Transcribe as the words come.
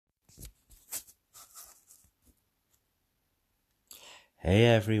Hey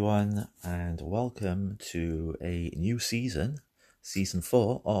everyone, and welcome to a new season, season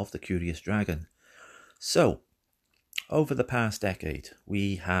 4 of The Curious Dragon. So, over the past decade,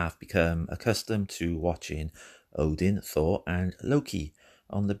 we have become accustomed to watching Odin, Thor, and Loki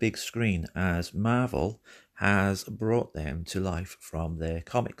on the big screen as Marvel has brought them to life from their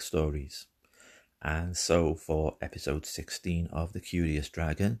comic stories. And so, for episode 16 of The Curious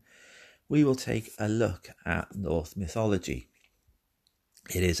Dragon, we will take a look at Norse mythology.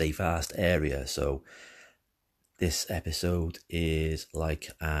 It is a vast area, so this episode is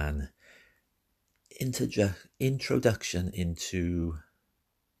like an introduction into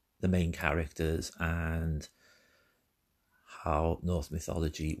the main characters and how Norse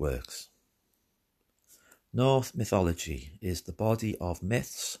mythology works. Norse mythology is the body of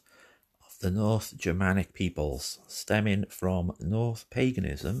myths of the North Germanic peoples, stemming from Norse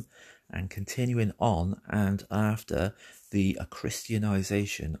paganism and continuing on and after the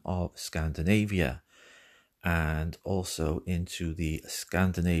Christianization of Scandinavia, and also into the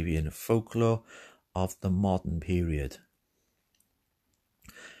Scandinavian folklore of the modern period.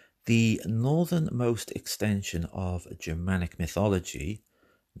 The northernmost extension of Germanic mythology,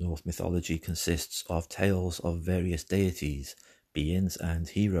 Norse mythology, consists of tales of various deities, beings, and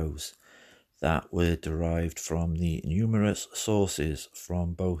heroes that were derived from the numerous sources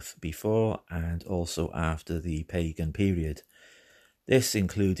from both before and also after the pagan period. This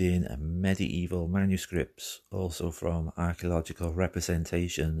including medieval manuscripts, also from archaeological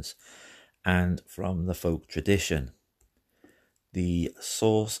representations, and from the folk tradition. The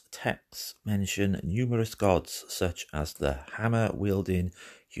source texts mention numerous gods such as the hammer-wielding,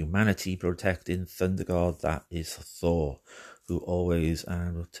 humanity-protecting thunder god that is Thor, who always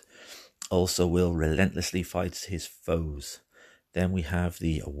and also will relentlessly fight his foes. Then we have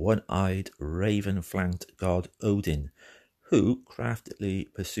the one-eyed, raven-flanked god Odin, who craftily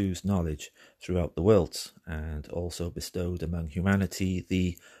pursues knowledge throughout the worlds and also bestowed among humanity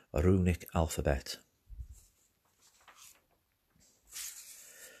the runic alphabet.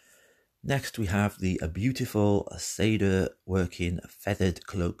 Next we have the beautiful cedar-working feathered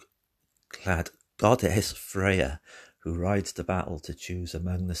cloak-clad goddess Freya, who rides to battle to choose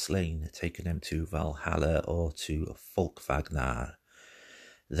among the slain, taking them to Valhalla or to Folkvagnar.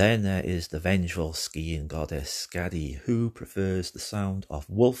 Then there is the vengeful skiing goddess Skadi, who prefers the sound of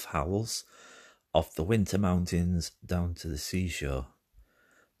wolf howls off the winter mountains down to the seashore.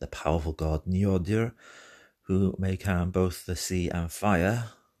 The powerful god Njordur, who may calm both the sea and fire,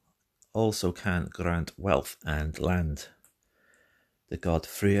 also can grant wealth and land. The god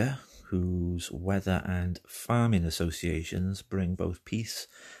Freyr, whose weather and farming associations bring both peace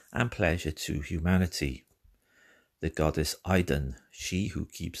and pleasure to humanity. The goddess Idun, she who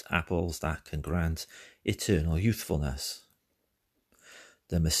keeps apples that can grant eternal youthfulness.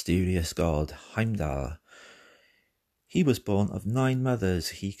 The mysterious god Heimdall, he was born of 9 mothers,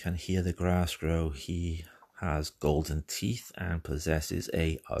 he can hear the grass grow, he has golden teeth and possesses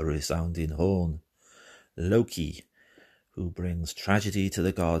a resounding horn. Loki, who brings tragedy to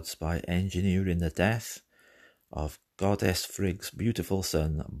the gods by engineering the death of goddess Frigg's beautiful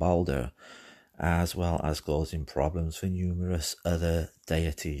son Balder, as well as causing problems for numerous other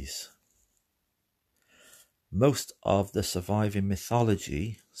deities. Most of the surviving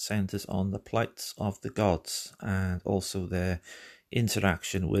mythology centers on the plights of the gods and also their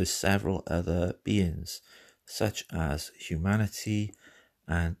interaction with several other beings, such as humanity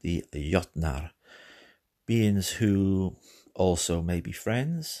and the Jotnar, beings who also may be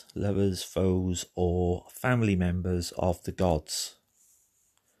friends, lovers, foes, or family members of the gods.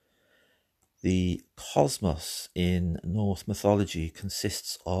 The cosmos in Norse mythology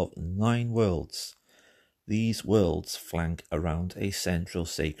consists of 9 worlds. These worlds flank around a central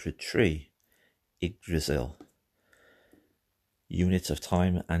sacred tree, Yggdrasil. Units of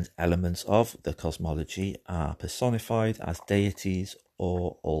time and elements of the cosmology are personified as deities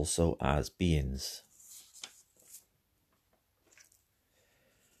or also as beings.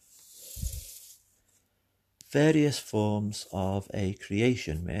 Various forms of a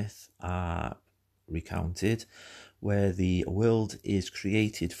creation myth are recounted, where the world is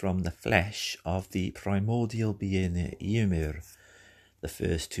created from the flesh of the primordial being Ymir. The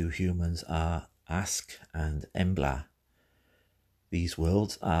first 2 humans are Ask and Embla. These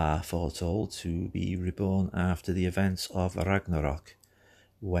worlds are foretold to be reborn after the events of Ragnarok,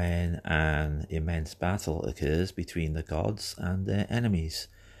 when an immense battle occurs between the gods and their enemies,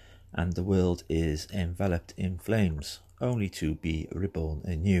 and the world is enveloped in flames, only to be reborn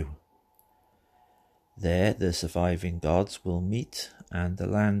anew. There the surviving gods will meet, and the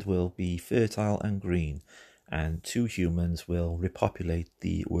land will be fertile and green, and two humans will repopulate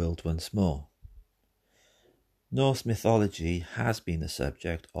the world once more. Norse mythology has been the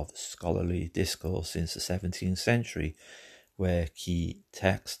subject of scholarly discourse since the 17th century, where key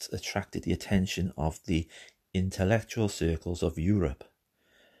texts attracted the attention of the intellectual circles of Europe.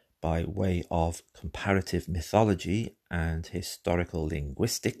 By way of comparative mythology and historical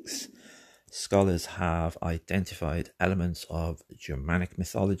linguistics, scholars have identified elements of Germanic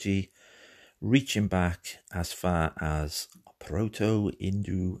mythology, reaching back as far as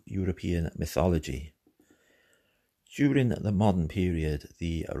Proto-Indo-European mythology. During the modern period,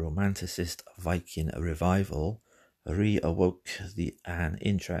 the Romanticist Viking revival reawoke an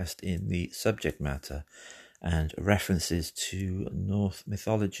interest in the subject matter, and references to Norse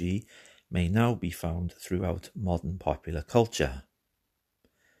mythology may now be found throughout modern popular culture.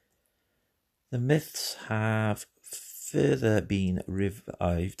 The myths have further been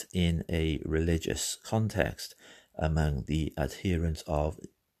revived in a religious context among the adherents of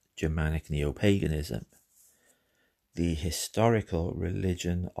Germanic neo-paganism. The historical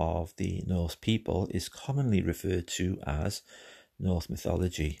religion of the Norse people is commonly referred to as Norse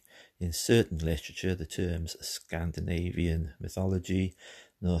mythology. In certain literature, the terms Scandinavian mythology,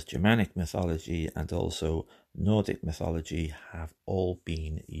 North Germanic mythology, and also Nordic mythology have all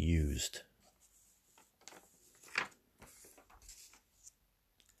been used.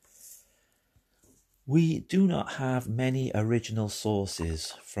 We do not have many original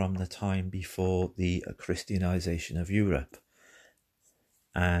sources from the time before the Christianization of Europe,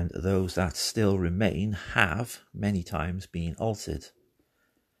 and those that still remain have many times been altered.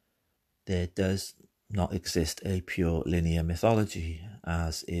 There does not exist a pure linear mythology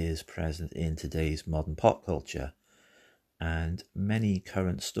as is present in today's modern pop culture, and many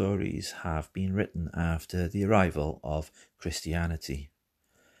current stories have been written after the arrival of Christianity.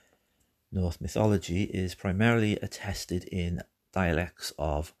 Norse mythology is primarily attested in dialects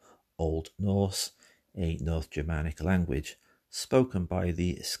of Old Norse, a North Germanic language, spoken by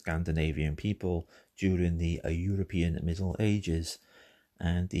the Scandinavian people during the European Middle Ages,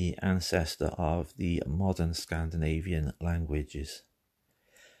 and the ancestor of the modern Scandinavian languages.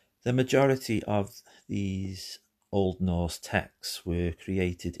 The majority of these Old Norse texts were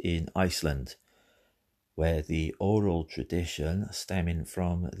created in Iceland, where the oral tradition stemming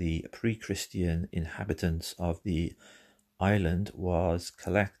from the pre-Christian inhabitants of the island was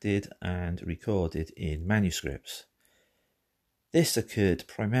collected and recorded in manuscripts. This occurred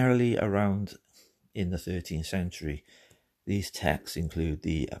primarily around in the 13th century. These texts include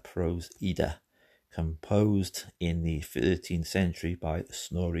the Prose Edda, composed in the 13th century by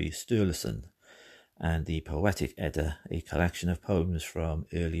Snorri Sturluson, and the Poetic Edda, a collection of poems from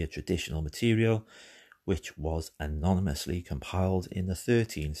earlier traditional material, which was anonymously compiled in the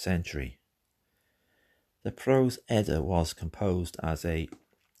 13th century. The Prose Edda was composed as a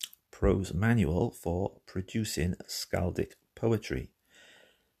prose manual for producing skaldic poetry.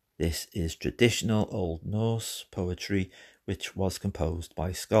 This is traditional Old Norse poetry which was composed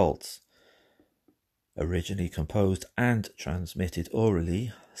by skalds. Originally composed and transmitted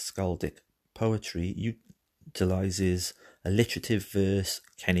orally, skaldic poetry utilizes alliterative verse,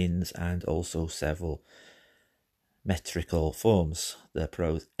 kennings, and also several metrical forms. The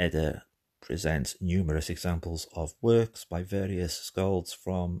Prose Edda presents numerous examples of works by various skalds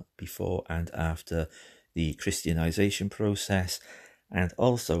from before and after the Christianization process, and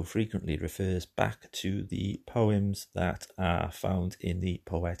also frequently refers back to the poems that are found in the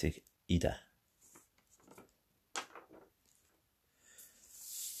Poetic Edda.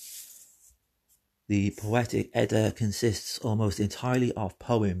 The Poetic Edda consists almost entirely of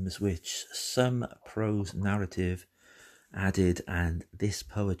poems which some prose narrative added, and this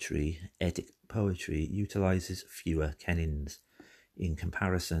poetry, Eddic poetry, utilizes fewer kennings. In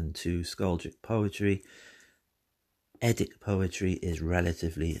comparison to skaldic poetry, Eddic poetry is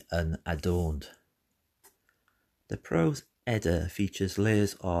relatively unadorned. The Prose Edda features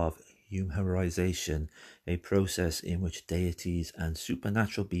layers of humorization, a process in which deities and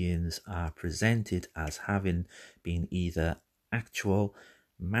supernatural beings are presented as having been either actual,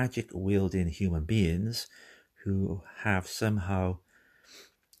 magic-wielding human beings who have somehow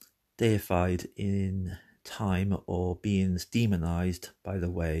deified in time, or beings demonized by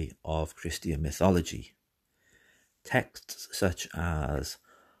the way of Christian mythology. Texts such as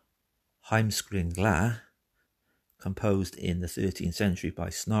Heimskringla, composed in the 13th century by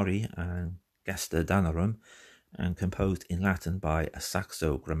Snorri and Gestur Danarum, and composed in Latin by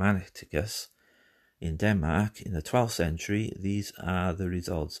Saxo Grammaticus in Denmark in the 12th century, these are the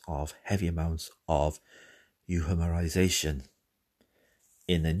results of heavy amounts of euhemerization.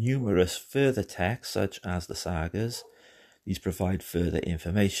 In the numerous further texts, such as the sagas, these provide further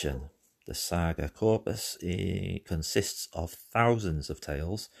information. The saga corpus consists of thousands of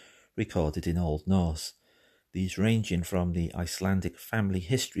tales recorded in Old Norse, these ranging from the Icelandic family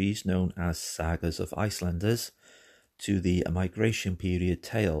histories known as sagas of Icelanders to the migration period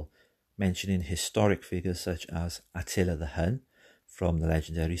tale mentioning historic figures such as Attila the Hun from the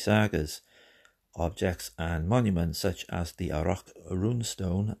legendary sagas. Objects and monuments such as the Arok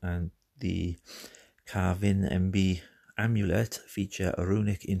runestone and the Carvin MB amulet feature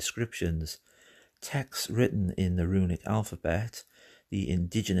runic inscriptions. Texts written in the runic alphabet, the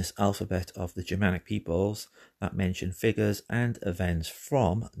indigenous alphabet of the Germanic peoples, that mention figures and events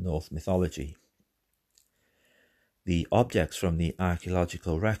from Norse mythology. The objects from the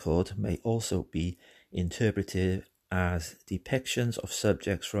archaeological record may also be interpreted as depictions of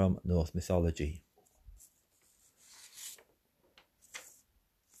subjects from Norse mythology.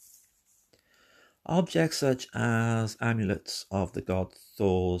 Objects such as amulets of the god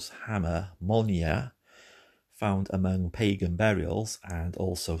Thor's hammer Mjolnir, found among pagan burials, and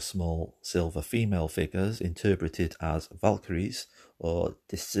also small silver female figures interpreted as Valkyries or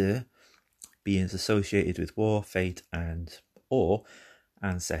Disir, beings associated with war, fate, or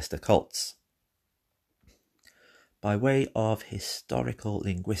ancestor cults. By way of historical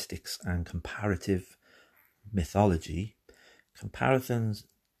linguistics and comparative mythology, comparison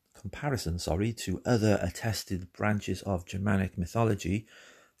to other attested branches of Germanic mythology,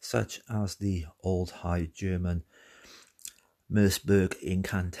 such as the Old High German Mersburg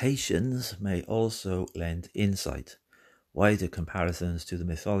incantations, may also lend insight. Wider comparisons to the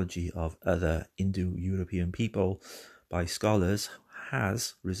mythology of other Indo-European people by scholars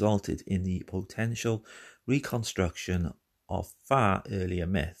has resulted in the potential reconstruction of far earlier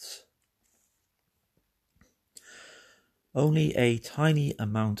myths. Only a tiny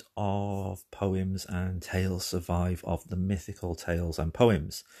amount of poems and tales survive of the mythical tales and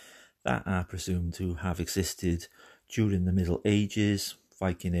poems that are presumed to have existed during the Middle Ages,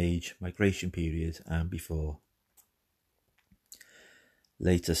 Viking Age, Migration period, and before.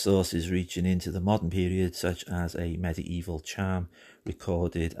 Later sources reaching into the modern period, such as a medieval charm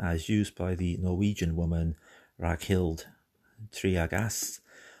recorded as used by the Norwegian woman Ragnhild Triagast,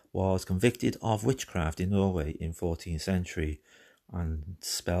 was convicted of witchcraft in Norway in 14th century, and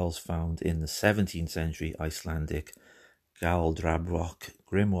spells found in the 17th century Icelandic Galdrabrok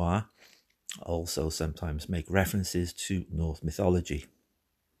grimoire also sometimes make references to Norse mythology.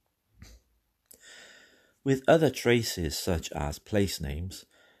 With other traces such as place names,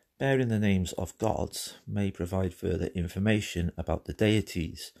 bearing the names of gods may provide further information about the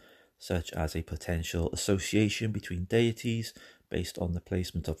deities, such as a potential association between deities based on the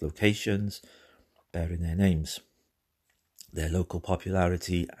placement of locations bearing their names, their local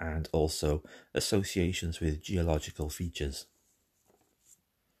popularity, and also associations with geological features.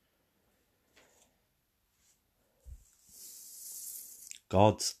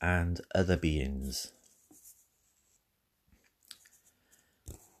 Gods and other beings.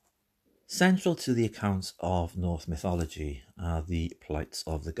 Central to the accounts of Norse mythology are the plights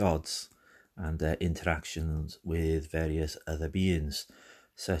of the gods and their interactions with various other beings,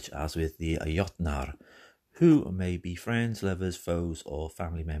 such as with the Jotnar, who may be friends, lovers, foes, or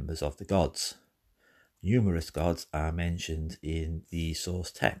family members of the gods. Numerous gods are mentioned in the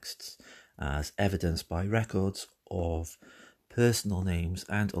source texts, as evidenced by records of personal names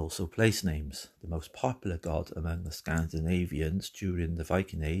and also place names. The most popular god among the Scandinavians during the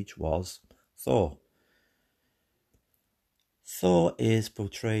Viking Age was Thor. Thor is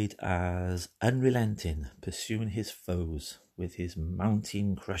portrayed as unrelenting, pursuing his foes with his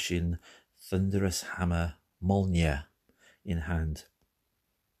mountain-crushing, thunderous hammer Mjolnir in hand.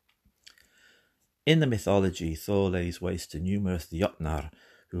 In the mythology, Thor lays waste to numerous Jotnar,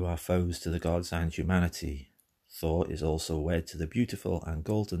 who are foes to the gods and humanity. Thor is also wed to the beautiful and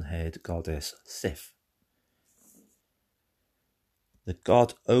golden-haired goddess Sif. The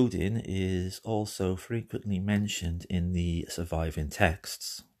god Odin is also frequently mentioned in the surviving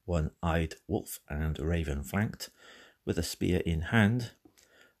texts, one-eyed wolf and raven-flanked, with a spear in hand.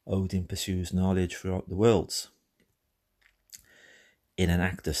 Odin pursues knowledge throughout the worlds. In an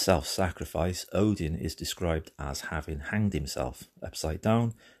act of self-sacrifice, Odin is described as having hanged himself upside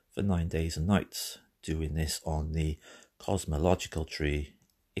down for 9 days and nights, doing this on the cosmological tree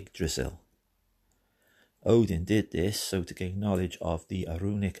Yggdrasil. Odin did this so to gain knowledge of the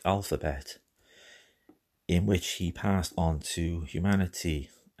runic alphabet, in which he passed on to humanity,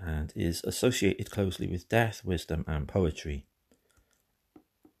 and is associated closely with death, wisdom, and poetry.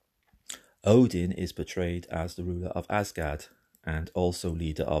 Odin is portrayed as the ruler of Asgard, and also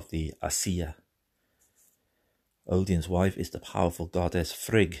leader of the Aesir. Odin's wife is the powerful goddess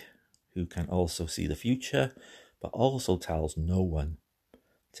Frigg, who can also see the future, but also tells no one.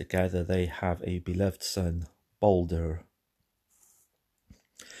 Together they have a beloved son, Balder.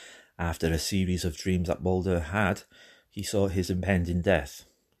 After a series of dreams that Balder had, he saw his impending death.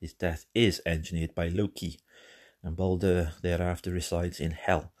 His death is engineered by Loki, and Balder thereafter resides in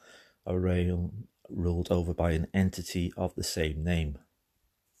Hel, a realm ruled over by an entity of the same name.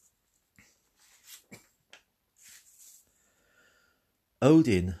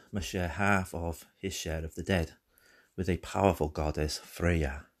 Odin must share half of his share of the dead with a powerful goddess,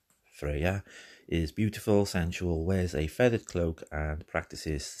 Freya. Freya is beautiful, sensual, wears a feathered cloak, and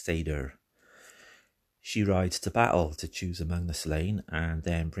practices Seder. She rides to battle to choose among the slain, and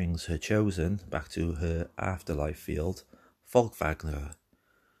then brings her chosen back to her afterlife field, Folkvangr.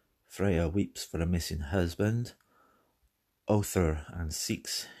 Freya weeps for a missing husband, Othar, and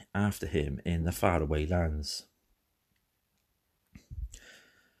seeks after him in the faraway lands.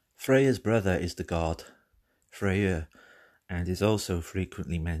 Freya's brother is the god Freyr, and is also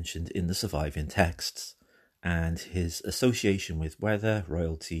frequently mentioned in the surviving texts, and his association with weather,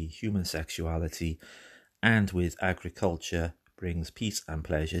 royalty, human sexuality, and with agriculture brings peace and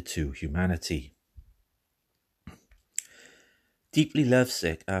pleasure to humanity. Deeply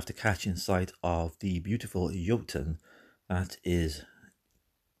lovesick after catching sight of the beautiful Jotun, that is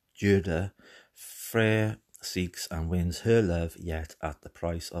Gerda, Freyr seeks and wins her love, yet at the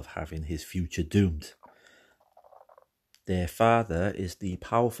price of having his future doomed. Their father is the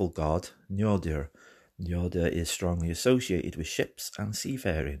powerful god Njordur. Njordur is strongly associated with ships and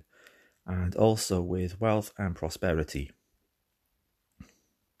seafaring, and also with wealth and prosperity.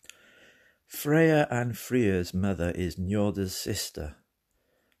 Freya and Freyr's mother is Njordur's sister,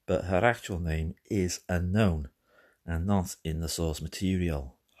 but her actual name is unknown and not in the source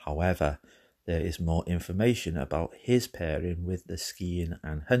material. However, there is more information about his pairing with the skiing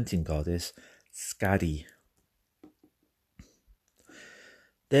and hunting goddess Skadi.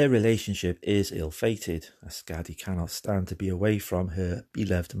 Their relationship is ill-fated, as Skadi cannot stand to be away from her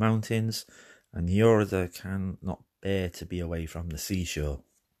beloved mountains, and Njordur cannot bear to be away from the seashore.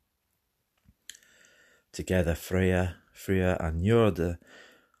 Together, Freya and Njordur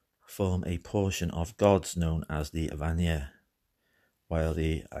form a portion of gods known as the Vanir. While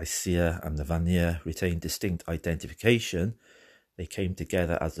the Aesir and the Vanir retain distinct identification, they came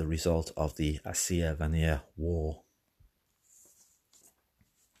together as a result of the Aesir-Vanir War.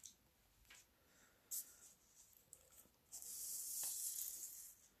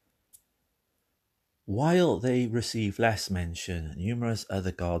 While they receive less mention, numerous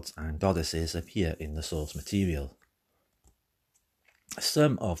other gods and goddesses appear in the source material.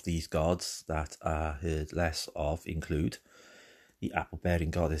 Some of these gods that are heard less of include the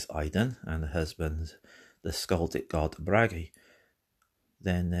apple-bearing goddess Idun and her husband, the skaldic god Bragi.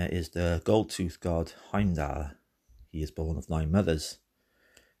 Then there is the gold-toothed god Heimdall. He is born of 9 mothers.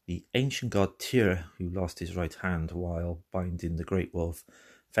 The ancient god Tyr, who lost his right hand while binding the great wolf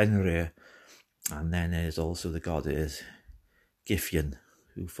Fenrir. And then there's also the goddess Gifjan,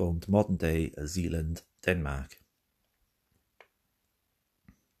 who formed modern-day Zealand, Denmark.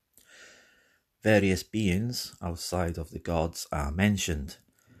 Various beings outside of the gods are mentioned.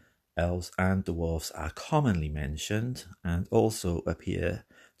 Elves and dwarfs are commonly mentioned and also appear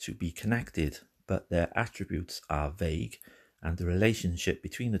to be connected, but their attributes are vague and the relationship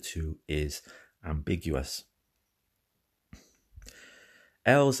between the two is ambiguous.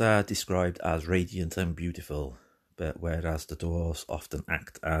 Elves are described as radiant and beautiful, but whereas the dwarves often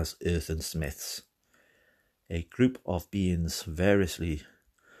act as earthen smiths. A group of beings variously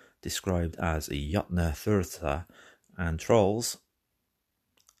described as Jotnar Thurtha and trolls,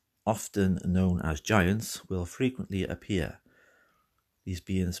 often known as giants, will frequently appear. These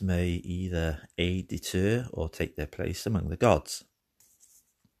beings may either aid, deter, or take their place among the gods.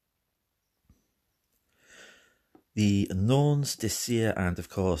 The Norns, Disir, and of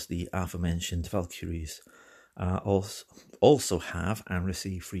course the aforementioned Valkyries also have and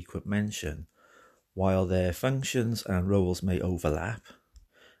receive frequent mention, while their functions and roles may overlap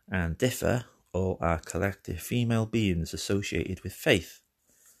and differ. All are collective female beings associated with faith.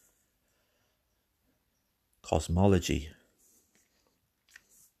 Cosmology.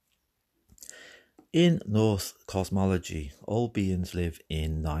 In Norse cosmology, all beings live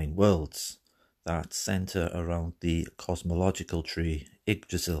in 9 worlds that centre around the cosmological tree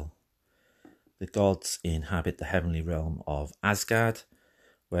Yggdrasil. The gods inhabit the heavenly realm of Asgard,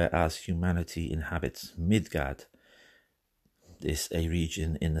 whereas humanity inhabits Midgard, this a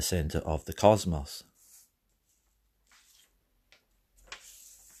region in the centre of the cosmos.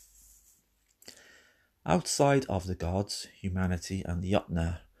 Outside of the gods, humanity and the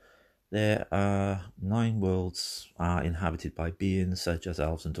Jotnar, there are 9 worlds are inhabited by beings such as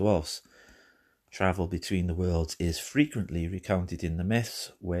elves and dwarfs. Travel between the worlds is frequently recounted in the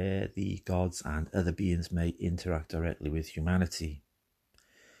myths, where the gods and other beings may interact directly with humanity.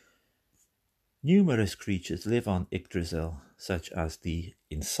 Numerous creatures live on Yggdrasil, such as the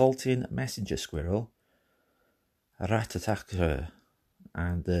insulting messenger squirrel, Ratataker,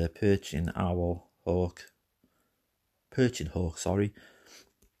 and the perching hawk,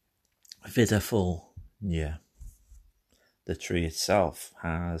 Vidafulnir. The tree itself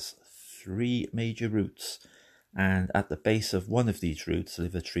has 3 major roots, and at the base of one of these roots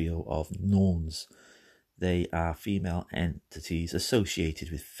live a trio of Norns. They are female entities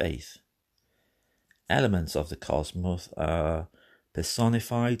associated with faith. Elements of the cosmos are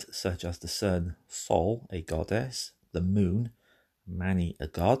personified, such as the sun, Sol, a goddess, the moon, Mani, a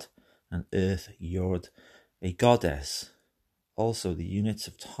god, and earth, Jord, a goddess. Also the units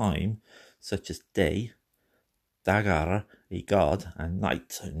of time, such as day, Dagar, a god, and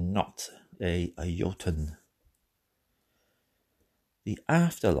night, Not, a Jotun. The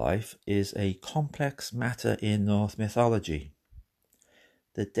afterlife is a complex matter in Norse mythology.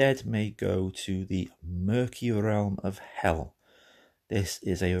 The dead may go to the murky realm of Hell. This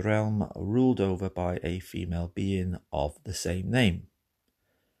is a realm ruled over by a female being of the same name.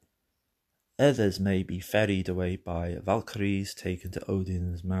 Others may be ferried away by Valkyries taken to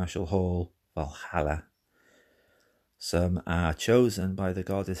Odin's martial hall, Valhalla. Some are chosen by the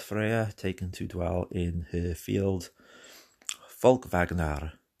goddess Freya, taken to dwell in her field,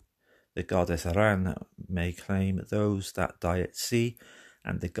 Folkvagnar. The goddess Ran may claim those that die at sea,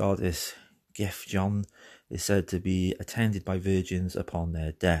 and the goddess Gifjon is said to be attended by virgins upon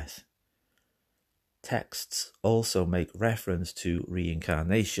their death. Texts also make reference to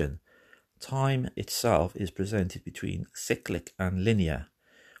reincarnation. Time itself is presented between cyclic and linear,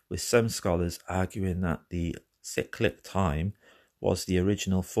 with some scholars arguing that the cyclic time was the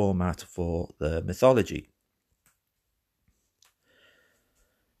original format for the mythology.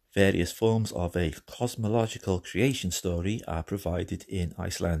 Various forms of a cosmological creation story are provided in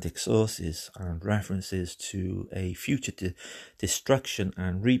Icelandic sources, and references to a future destruction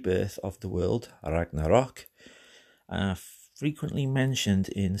and rebirth of the world, Ragnarok, are frequently mentioned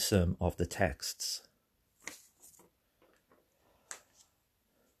in some of the texts.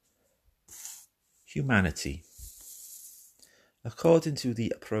 Humanity. According to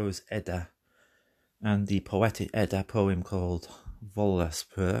the Prose Edda and the Poetic Edda poem called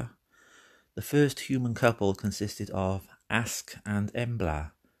Volaspur, the first human couple consisted of Ask and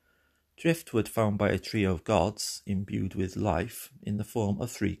Embla, driftwood found by a trio of gods imbued with life in the form of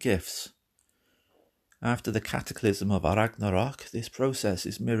 3 gifts. After the cataclysm of Ragnarok, this process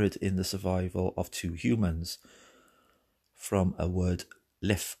is mirrored in the survival of 2 humans. From a word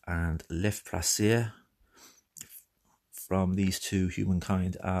Lif and Lifprasir, from these 2,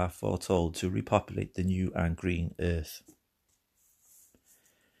 humankind are foretold to repopulate the new and green earth.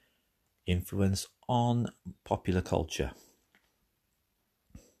 Influence on popular culture.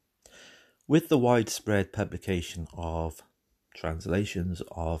 With the widespread publication of translations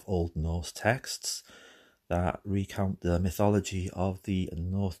of Old Norse texts that recount the mythology of the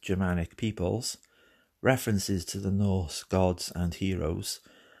North Germanic peoples, references to the Norse gods and heroes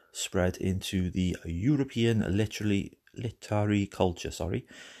spread into the European literary culture,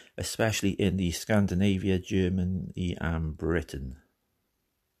 especially in the Scandinavia, Germany and Britain.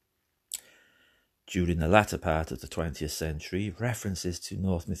 During the latter part of the 20th century, references to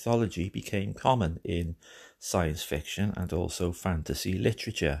Norse mythology became common in science fiction and also fantasy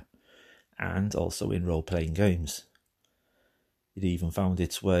literature, and also in role-playing games. It even found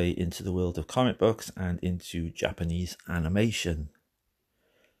its way into the world of comic books and into Japanese animation.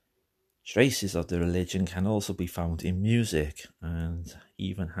 Traces of the religion can also be found in music, and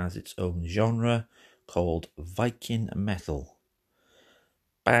even has its own genre called Viking metal.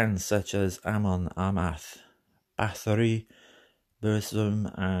 Bands such as Amon Amarth, Bathory,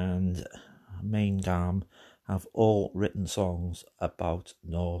 Burzum and Maingam have all written songs about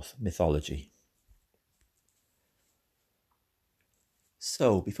Norse mythology.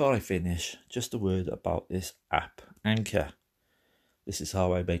 So, before I finish, just a word about this app, Anchor. This is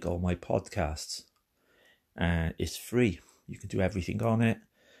how I make all my podcasts. And it's free. You can do everything on it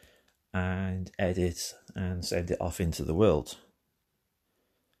and edit and send it off into the world.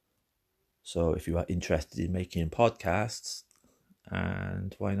 So if you are interested in making podcasts,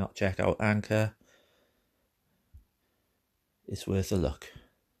 and why not check out Anchor? It's worth a look.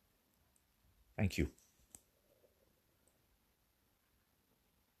 Thank you.